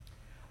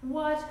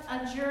What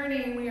a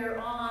journey we are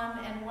on,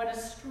 and what a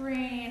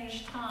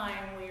strange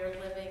time we are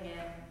living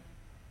in.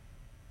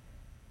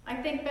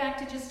 I think back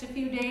to just a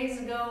few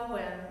days ago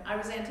when I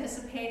was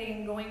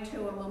anticipating going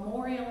to a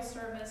memorial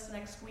service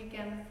next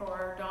weekend for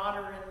our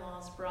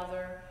daughter-in-law's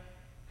brother,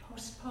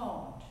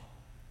 postponed.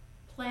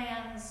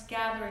 Plans,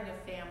 gathering of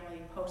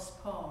family,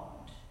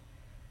 postponed.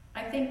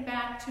 I think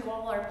back to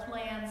all our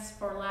plans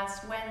for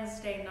last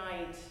Wednesday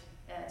night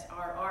at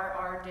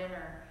our RR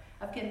dinner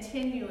of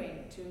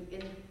continuing to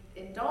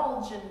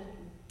indulge and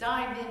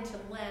dive into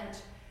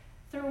Lent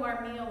through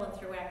our meal and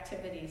through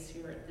activities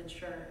here at the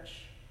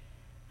church.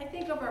 I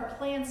think of our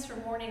plans for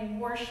morning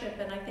worship,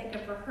 and I think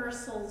of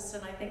rehearsals,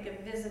 and I think of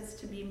visits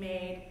to be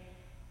made,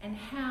 and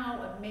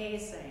how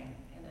amazing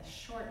in a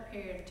short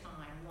period of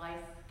time life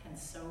can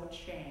so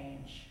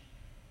change.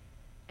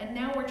 And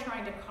now we're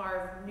trying to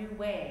carve new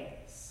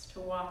ways to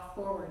walk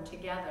forward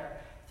together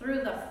through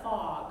the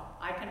fog.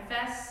 I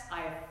confess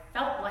I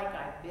felt like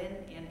I've been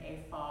in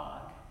a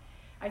fog.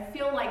 I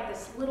feel like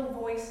this little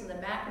voice in the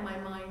back of my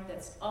mind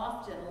that's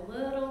often a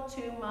little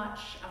too much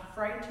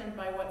frightened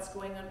by what's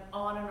going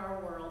on in our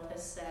world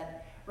has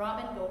said,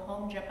 Robin, go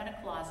home, jump in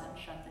a closet, and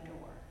shut the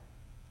door.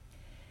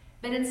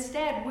 But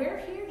instead, we're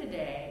here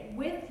today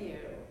with you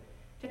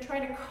to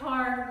try to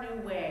carve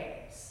new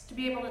ways, to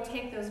be able to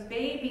take those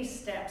baby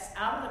steps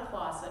out of the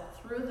closet,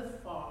 through the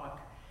fog,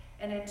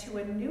 and into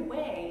a new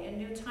way, a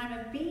new time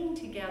of being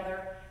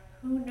together.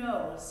 Who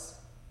knows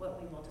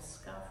what we will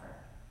discover?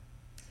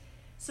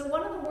 So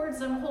one of the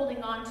words I'm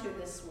holding on to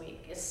this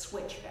week is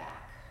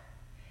switchback.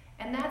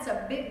 And that's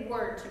a big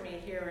word to me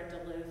here in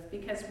Duluth,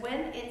 because when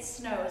it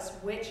snows,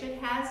 which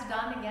it has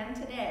done again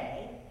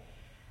today,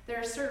 there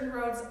are certain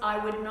roads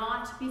I would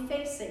not be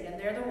facing, and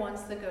they're the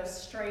ones that go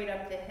straight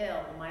up the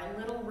hill. My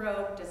little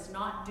road does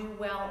not do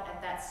well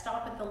at that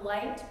stop at the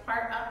light,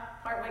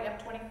 partway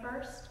up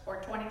 21st or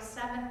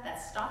 27th,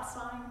 that stop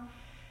sign.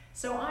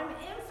 So I'm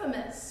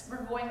infamous for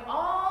going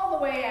all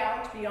the way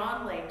out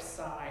beyond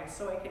Lakeside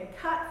so I can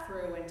cut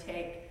through and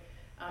take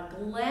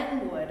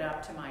Glenwood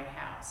up to my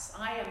house.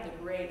 I am the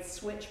great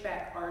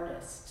switchback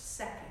artist,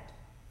 2nd,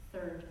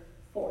 3rd,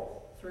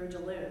 4th through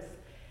Duluth.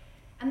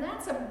 And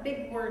that's a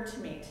big word to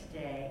me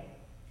today.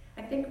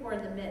 I think we're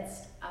in the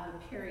midst of a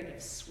period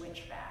of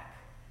switchback.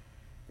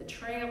 The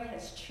trail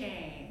has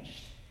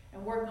changed,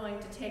 and we're going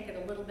to take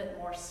it a little bit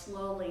more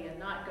slowly and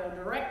not go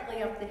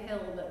directly up the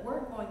hill, but we're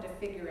going to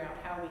figure out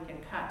how we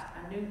can cut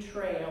a new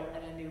trail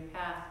and a new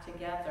path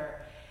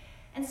together.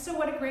 And so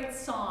what a great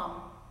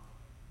psalm.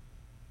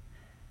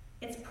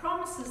 It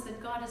promises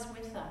that God is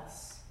with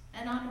us.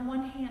 And on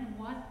one hand,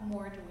 what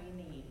more do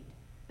we need?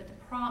 But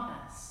the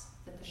promise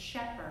that the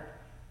shepherd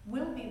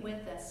will be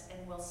with us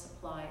and will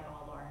supply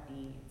all our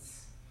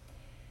needs.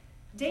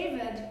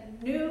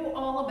 David knew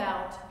all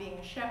about being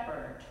a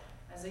shepherd.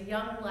 As a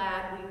young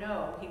lad, we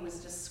know he was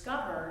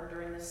discovered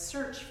during the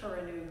search for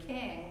a new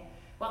king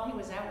while he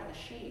was out with the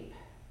sheep.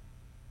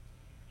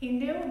 He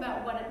knew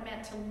about what it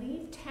meant to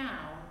leave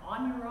town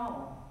on your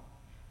own.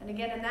 And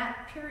again, in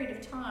that period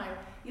of time,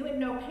 you had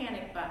no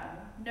panic button,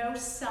 no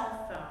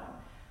cell phone.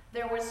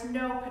 There was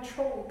no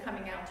patrol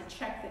coming out to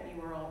check that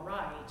you were all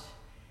right.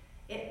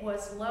 It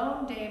was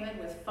lone David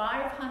with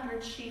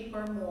 500 sheep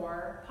or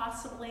more,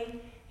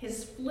 possibly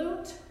his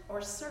flute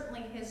or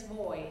certainly his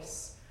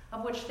voice,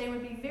 of which they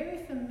would be very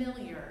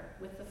familiar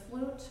with the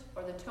flute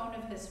or the tone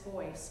of his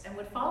voice and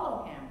would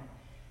follow him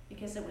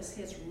because it was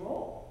his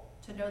role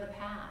to know the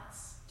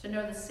paths, to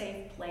know the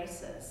safe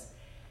places.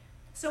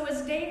 So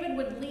as David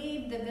would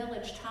leave the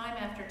village time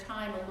after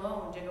time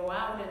alone to go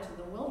out into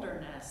the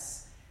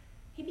wilderness,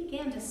 he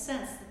began to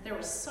sense that there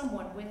was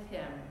someone with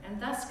him.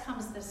 And thus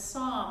comes this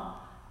psalm,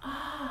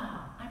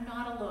 I'm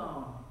not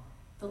alone.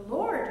 The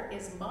Lord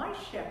is my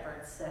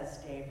shepherd, says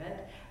David.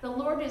 The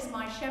Lord is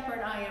my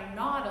shepherd. I am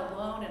not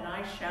alone, and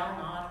I shall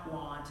not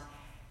want.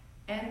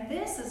 And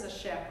this is a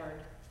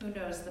shepherd who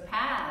knows the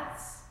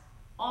paths,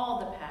 all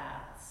the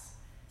paths.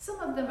 Some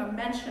of them are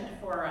mentioned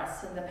for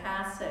us in the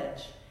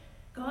passage.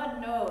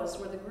 God knows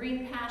where the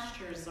green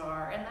pastures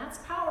are, and that's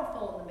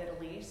powerful in the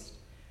Middle East.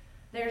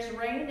 There's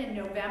rain in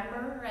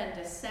November and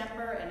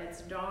December, and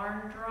it's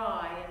darn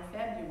dry in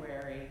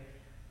February.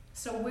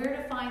 So where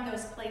to find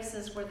those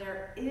places where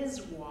there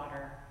is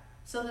water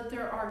so that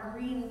there are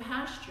green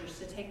pastures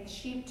to take the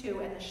sheep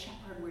to, and the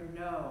shepherd would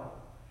know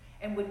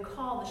and would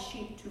call the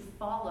sheep to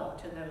follow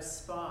to those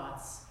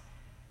spots.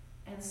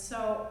 And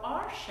so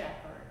our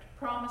shepherd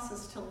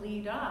promises to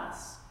lead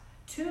us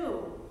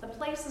to the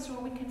places where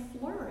we can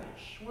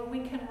flourish, where we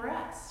can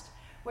rest,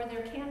 where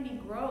there can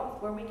be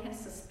growth, where we can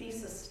be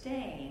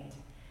sustained.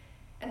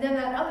 And then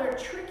that other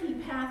tricky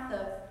path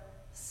of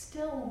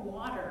still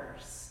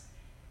waters.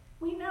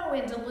 We know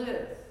in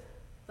Duluth,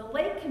 the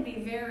lake can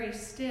be very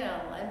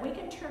still, and we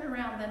can turn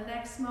around the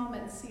next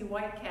moment and see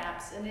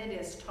whitecaps, and it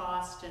is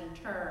tossed and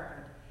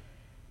turned.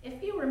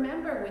 If you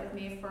remember with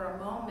me for a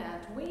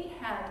moment, we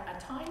had a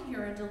time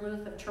here in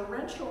Duluth of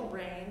torrential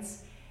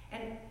rains,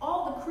 and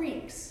all the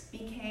creeks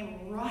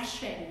became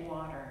rushing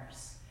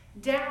waters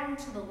down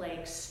to the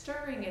lake,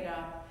 stirring it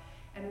up,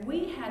 and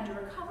we had to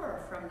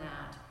recover from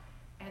that.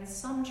 And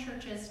some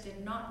churches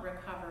did not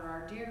recover.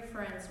 Our dear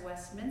friends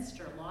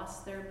Westminster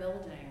lost their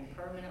building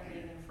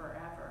permanently and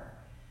forever.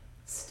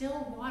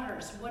 Still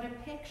waters, what a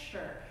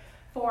picture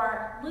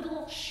for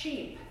little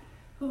sheep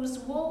whose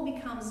wool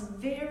becomes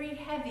very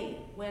heavy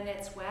when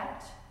it's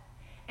wet.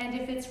 And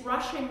if it's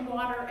rushing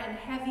water and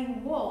heavy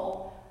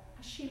wool,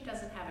 a sheep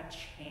doesn't have a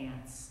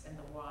chance in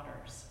the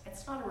waters.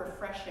 It's not a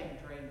refreshing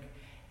drink.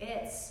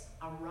 It's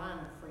a run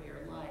for your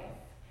life.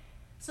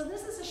 So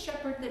this is a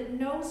shepherd that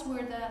knows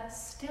where the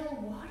still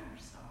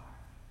waters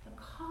are, the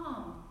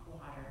calm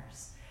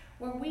waters,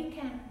 where we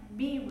can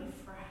be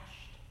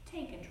refreshed,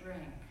 take a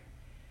drink.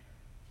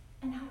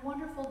 And how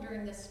wonderful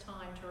during this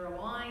time to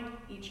remind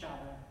each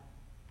other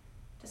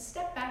to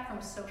step back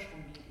from social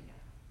media,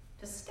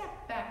 to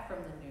step back from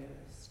the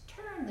news,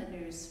 turn the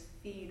news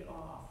feed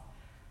off,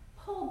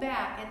 pull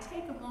back and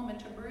take a moment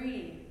to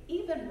breathe.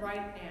 Even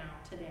right now,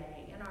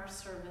 today, in our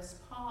service,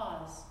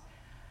 pause.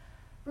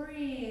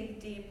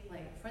 Breathe deeply,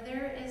 for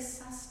there is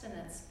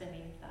sustenance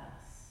beneath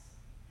us.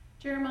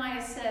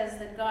 Jeremiah says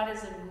that God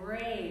has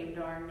engraved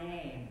our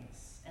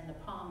names in the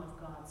palm of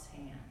God's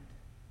hand.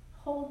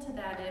 Hold to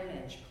that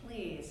image,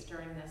 please,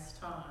 during this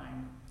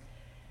time.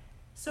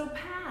 So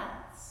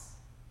paths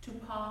to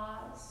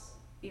pause,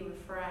 be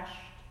refreshed,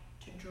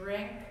 to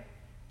drink,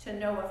 to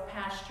know of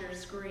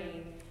pastures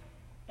green,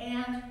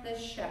 and the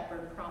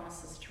shepherd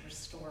promises to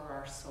restore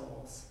our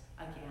souls.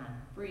 Again,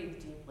 breathe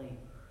deeply.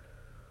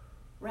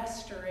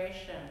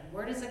 Restoration,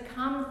 where does it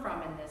come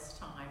from in this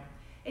time?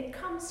 It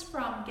comes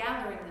from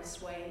gathering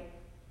this way.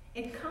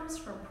 It comes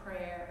from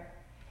prayer.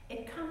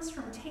 It comes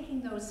from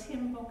taking those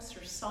hymn books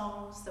or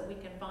songs that we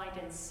can find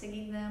and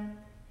singing them.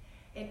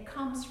 It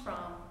comes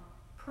from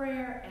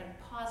prayer and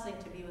pausing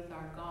to be with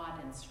our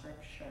God in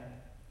Scripture.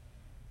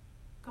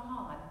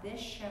 God,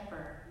 this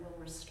shepherd,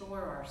 will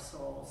restore our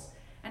souls.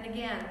 And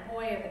again,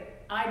 boy,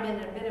 I've been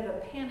in a bit of a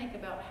panic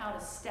about how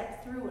to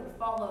step through and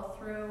follow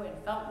through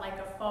and felt like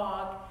a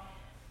fog.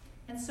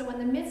 And so in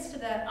the midst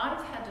of that,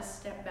 I've had to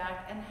step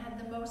back and had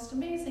the most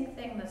amazing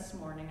thing this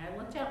morning. I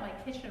looked out my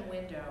kitchen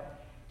window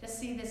to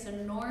see this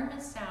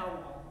enormous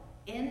owl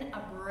in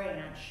a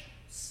branch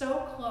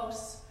so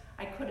close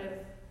I could have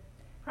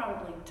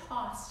probably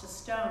tossed a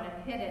stone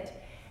and hit it.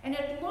 And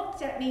it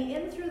looked at me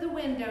in through the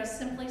window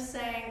simply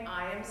saying,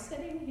 I am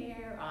sitting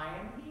here, I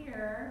am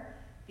here,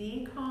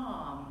 be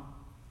calm.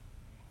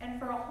 And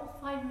for a whole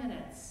 5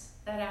 minutes,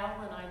 that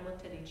owl and I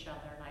looked at each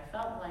other and I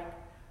felt like,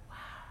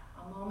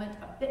 a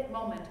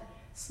moment,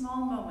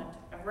 small moment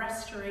of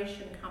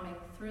restoration coming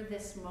through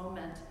this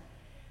moment.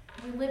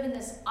 We live in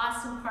this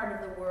awesome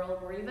part of the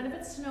world where even if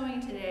it's snowing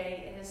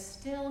today, it is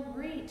still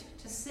great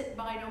to sit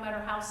by, no matter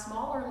how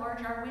small or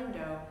large our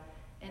window,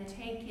 and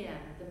take in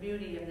the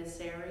beauty of this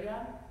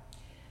area.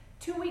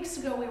 2 weeks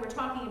ago, we were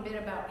talking a bit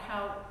about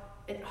how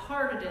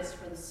hard it is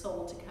for the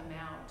soul to come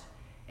out.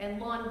 And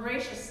Lon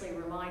graciously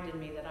reminded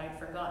me that I'd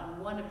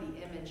forgotten one of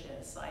the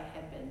images I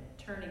had been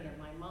turning in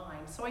my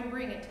mind, so I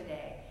bring it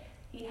today.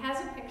 He has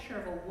a picture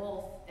of a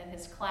wolf in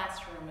his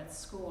classroom at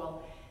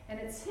school, and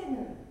it's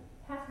hidden.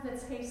 Half of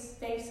its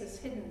face is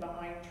hidden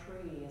behind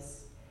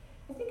trees.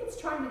 I think it's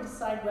trying to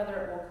decide whether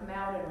it will come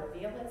out and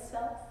reveal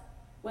itself,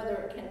 whether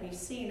it can be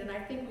seen, and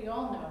I think we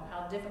all know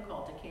how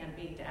difficult it can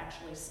be to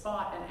actually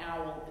spot an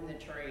owl in the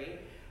tree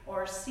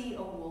or see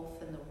a wolf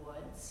in the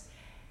woods.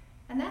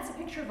 And that's a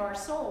picture of our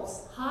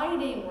souls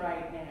hiding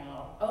right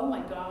now. Oh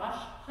my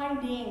gosh,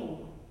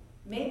 hiding.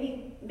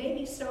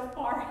 Maybe so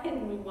far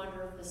hidden we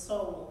wonder if the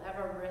soul will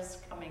ever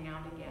risk coming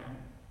out again.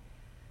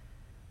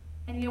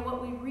 And yet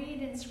what we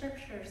read in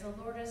scriptures,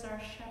 the Lord is our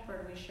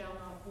shepherd, we shall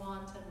not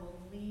want, and will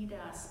lead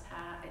us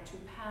to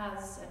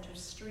paths and to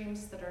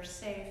streams that are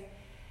safe,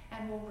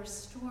 and will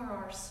restore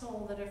our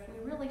soul, that if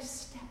we really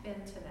step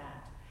into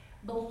that,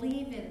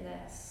 believe in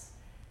this,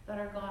 that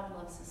our God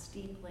loves us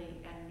deeply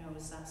and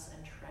knows us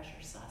and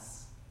treasures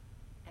us,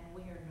 and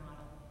we are not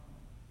alone.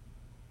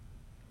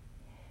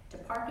 To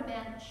park a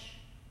bench,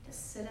 to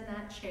sit in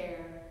that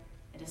chair,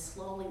 and to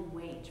slowly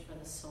wait for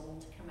the soul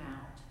to come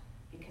out,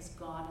 because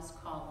God is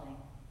calling,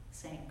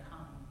 saying,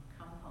 come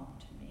home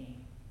to me.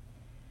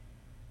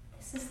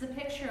 This is the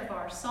picture of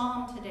our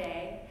psalm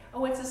today.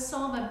 Oh, it's a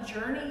psalm of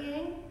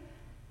journeying.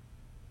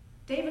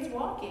 David's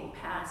walking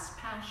past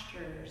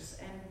pastures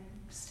and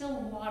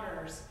still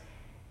waters,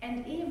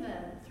 and even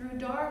through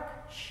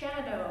dark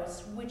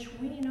shadows, which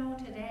we know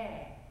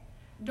today.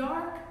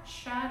 Dark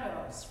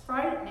shadows,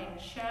 frightening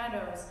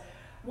shadows,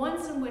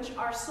 ones in which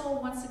our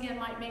soul once again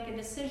might make a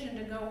decision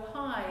to go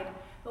hide,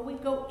 but we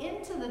go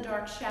into the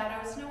dark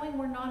shadows knowing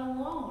we're not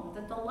alone,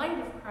 that the light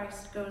of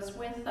Christ goes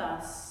with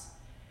us.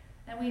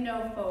 And we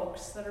know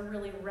folks that are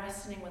really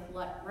wrestling with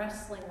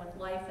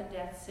life and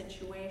death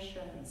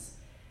situations.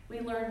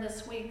 We learned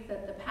this week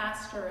that the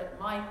pastor at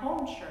my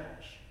home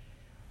church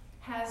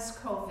has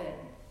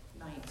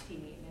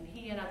COVID-19, and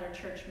he and other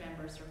church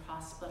members are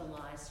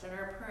hospitalized, and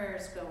our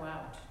prayers go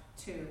out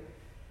to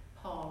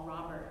Paul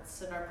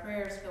Roberts, and our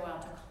prayers go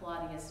out to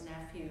Claudia's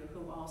nephew,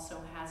 who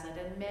also has it,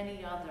 and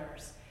many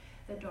others,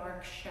 the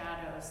dark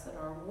shadows that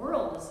our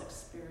world is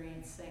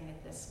experiencing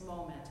at this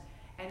moment,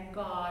 and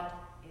God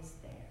is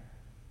there.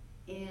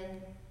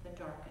 in the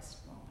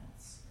darkest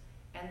moments.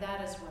 And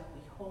that is what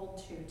we hold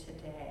to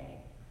today,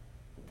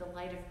 that the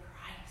light of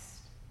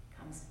Christ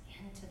comes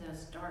into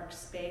those dark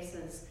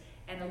spaces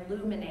and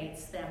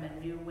illuminates them in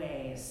new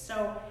ways.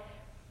 So,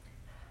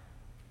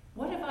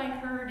 what have I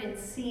heard and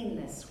seen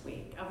this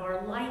week of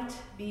our light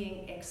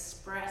being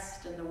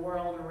expressed in the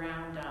world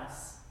around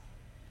us?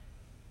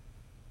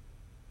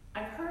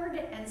 I've heard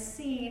and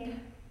seen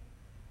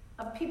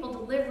of people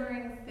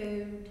delivering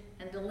food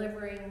and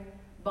delivering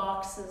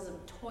boxes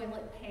of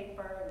toilet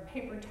paper and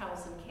paper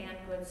towels and canned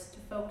goods to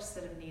folks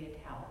that have needed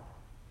help.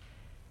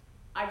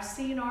 I've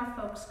seen our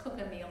folks cook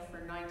a meal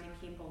for 90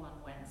 people on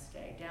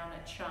Wednesday down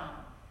at Chum.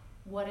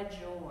 What a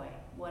joy,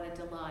 what a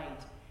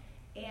delight.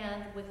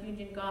 And with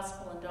Union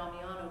Gospel and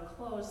Damiano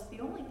closed, the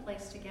only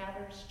place to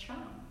gather is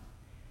Chum.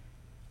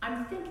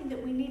 I'm thinking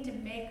that we need to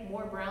make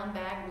more brown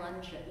bag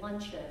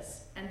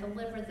lunches and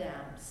deliver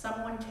them,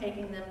 someone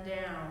taking them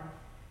down.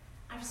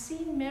 I've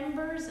seen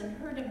members and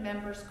heard of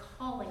members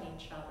calling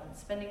each other and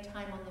spending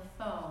time on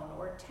the phone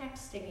or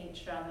texting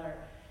each other,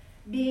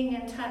 being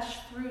in touch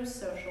through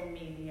social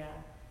media.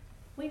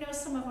 We know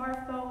some of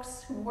our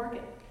folks who work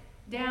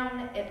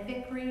down at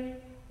Vickery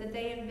that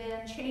they have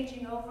been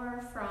changing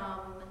over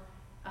from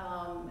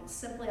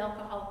simply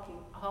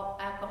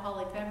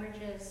alcoholic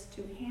beverages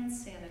to hand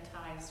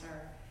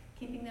sanitizer,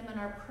 keeping them in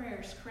our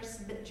prayers. Chris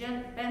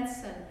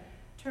Benson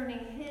turning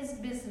his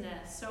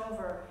business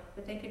over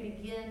that they could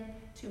begin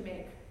to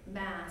make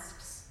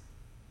masks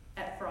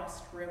at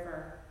Frost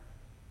River.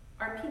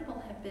 Our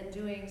people have been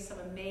doing some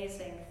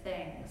amazing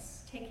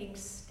things, taking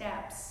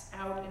steps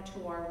out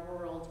into our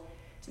world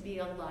to be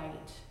a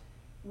light.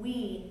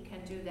 We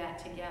can do that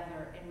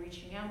together in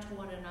reaching out to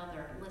one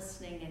another,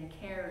 listening and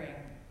caring.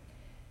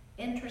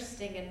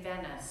 Interesting in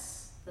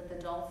Venice that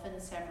the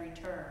dolphins have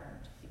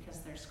returned because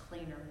there's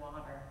cleaner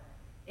water.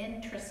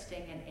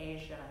 Interesting in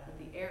Asia that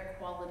the air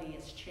quality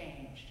has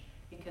changed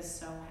because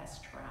so has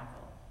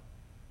travel.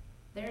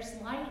 There's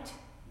light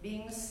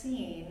being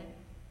seen,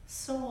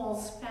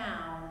 souls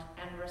found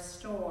and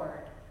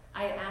restored.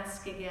 I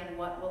ask again,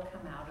 what will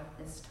come out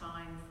of this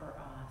time for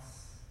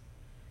us?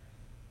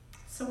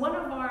 So one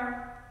of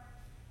our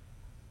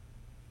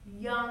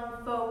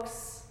young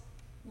folks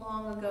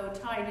long ago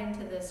tied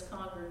into this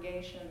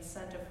congregation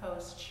sent a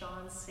post,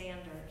 Sean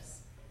Sanders.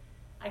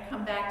 I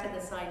come back to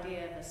this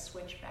idea of a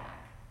switchback.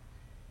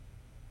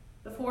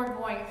 Before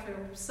going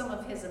through some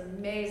of his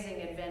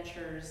amazing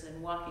adventures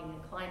in walking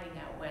and climbing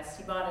out west,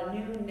 he bought a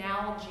new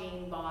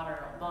Nalgene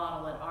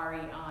bottle at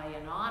REI,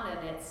 and on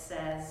it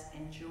says,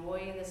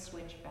 "Enjoy the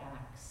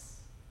switchbacks."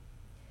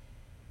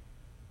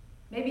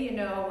 Maybe you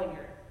know when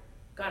you've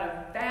got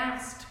a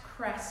vast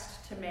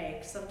crest to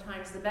make,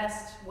 sometimes the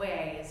best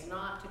way is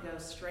not to go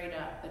straight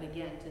up, but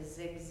again to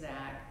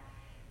zigzag.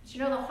 But you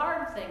know, the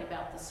hard thing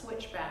about the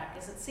switchback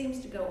is it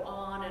seems to go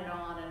on and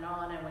on and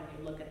on, and when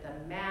you look at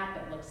the map,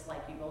 it looks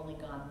like you've only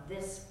gone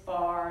this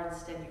far.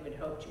 Instead, you had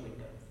hoped you would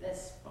go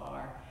this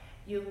far.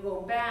 You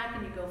go back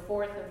and you go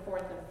forth and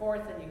forth and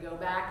forth, and you go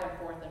back and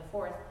forth and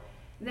forth.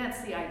 And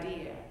that's the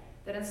idea,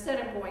 that instead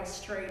of going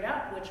straight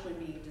up, which would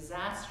be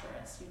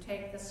disastrous, you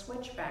take the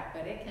switchback,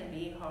 but it can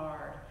be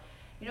hard.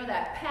 You know,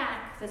 that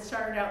pack that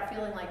started out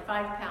feeling like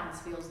 5 pounds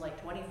feels like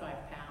 25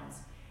 pounds.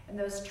 And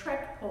those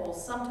trek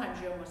poles,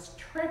 sometimes you almost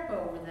trip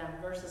over them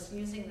versus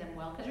using them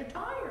well because you're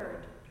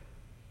tired.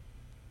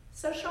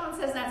 So Sean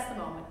says that's the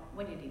moment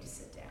when you need to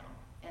sit down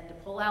and to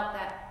pull out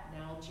that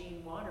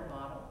Nalgene water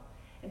bottle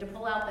and to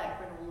pull out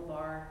that granola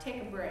bar,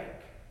 take a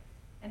break,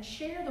 and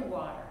share the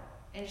water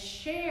and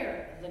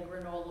share the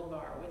granola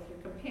bar with your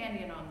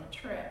companion on the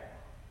trip.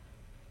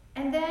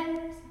 And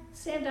then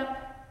stand up,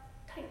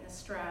 tighten the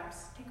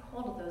straps, take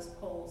hold of those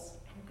poles,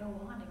 and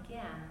go on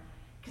again.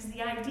 Because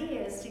the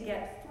idea is to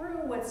get through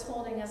what's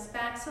holding us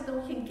back so that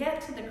we can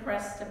get to the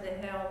crest of the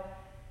hill.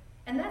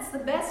 And that's the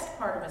best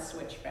part of a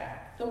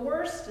switchback. The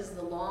worst is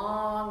the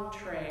long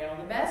trail.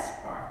 The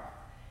best part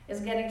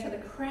is getting to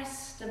the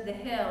crest of the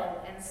hill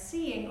and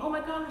seeing, oh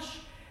my gosh,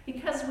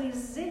 because we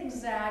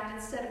zigzagged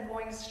instead of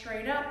going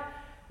straight up,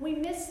 we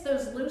missed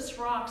those loose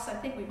rocks. I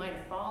think we might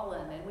have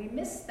fallen, and we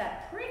missed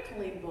that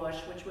prickly bush,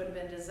 which would have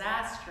been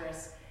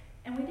disastrous.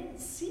 And we didn't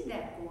see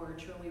that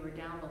gorge when we were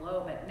down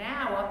below, but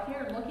now up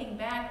here looking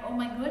back, oh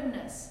my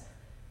goodness,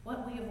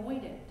 what we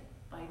avoided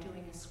by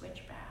doing a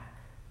switchback.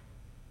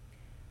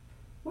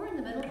 We're in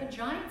the middle of a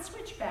giant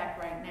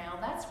switchback right now.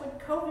 That's what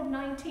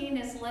COVID-19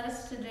 has led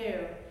us to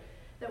do.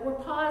 That we're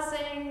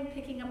pausing,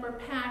 picking up our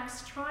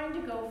packs, trying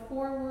to go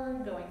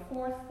forward, going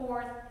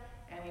forth,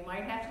 and we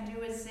might have to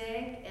do a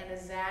zig and a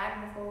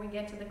zag before we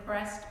get to the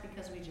crest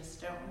because we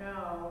just don't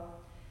know.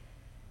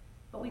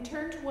 But we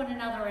turn to one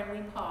another and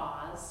we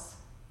pause,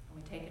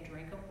 and we take a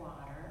drink of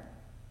water,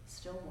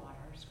 still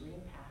waters,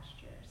 green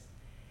pastures.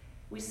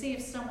 We see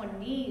if someone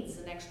needs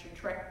an extra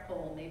trek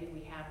pole, maybe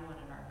we have one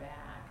in our bag.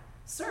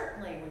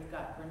 Certainly we've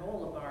got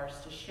granola bars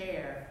to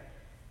share.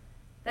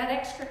 That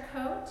extra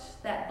coat,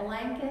 that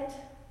blanket,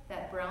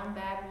 that brown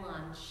bag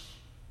lunch,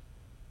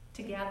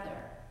 together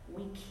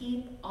we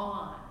keep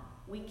on.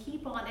 We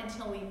keep on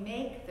until we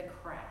make the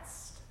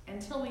crest.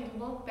 until we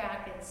look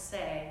back and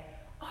say,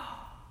 oh,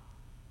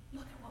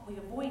 look at what we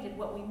avoided,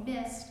 what we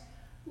missed.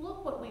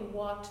 Look what we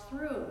walked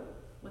through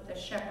with the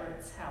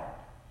shepherd's help,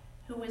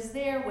 who was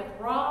there with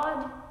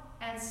rod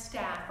and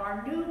staff,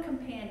 our new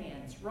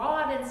companions,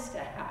 rod and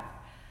staff.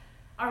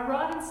 Our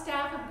rod and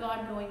staff of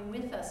God going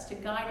with us to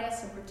guide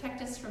us and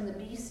protect us from the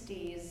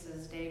beasties,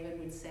 as David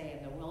would say,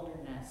 in the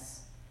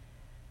wilderness,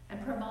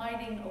 and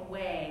providing a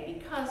way,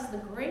 because the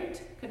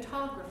great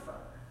cartographer,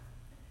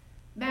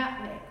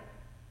 mapmaker,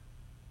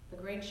 the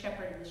great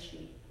shepherd of the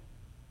sheep,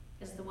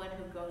 is the one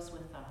who goes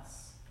with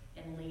us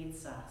and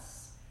leads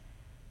us.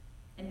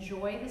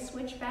 Enjoy the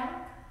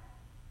switchback.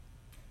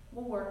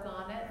 We'll work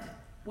on it.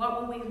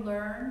 What will we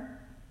learn?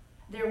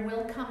 There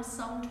will come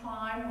some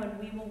time when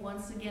we will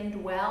once again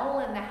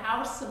dwell in the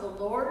house of the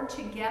Lord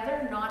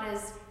together, not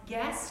as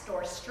guest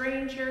or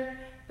stranger,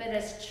 but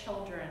as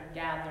children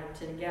gathered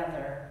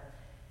together.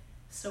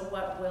 So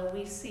what will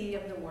we see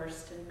of the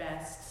worst and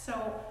best?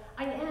 So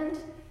I end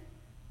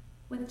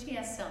with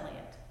T.S.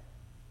 Eliot.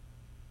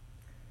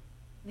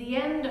 The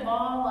end of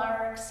all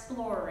our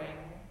exploring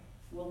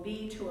will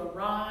be to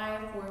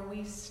arrive where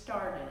we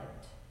started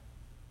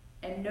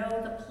and know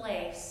the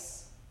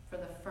place for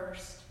the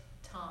first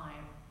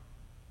time.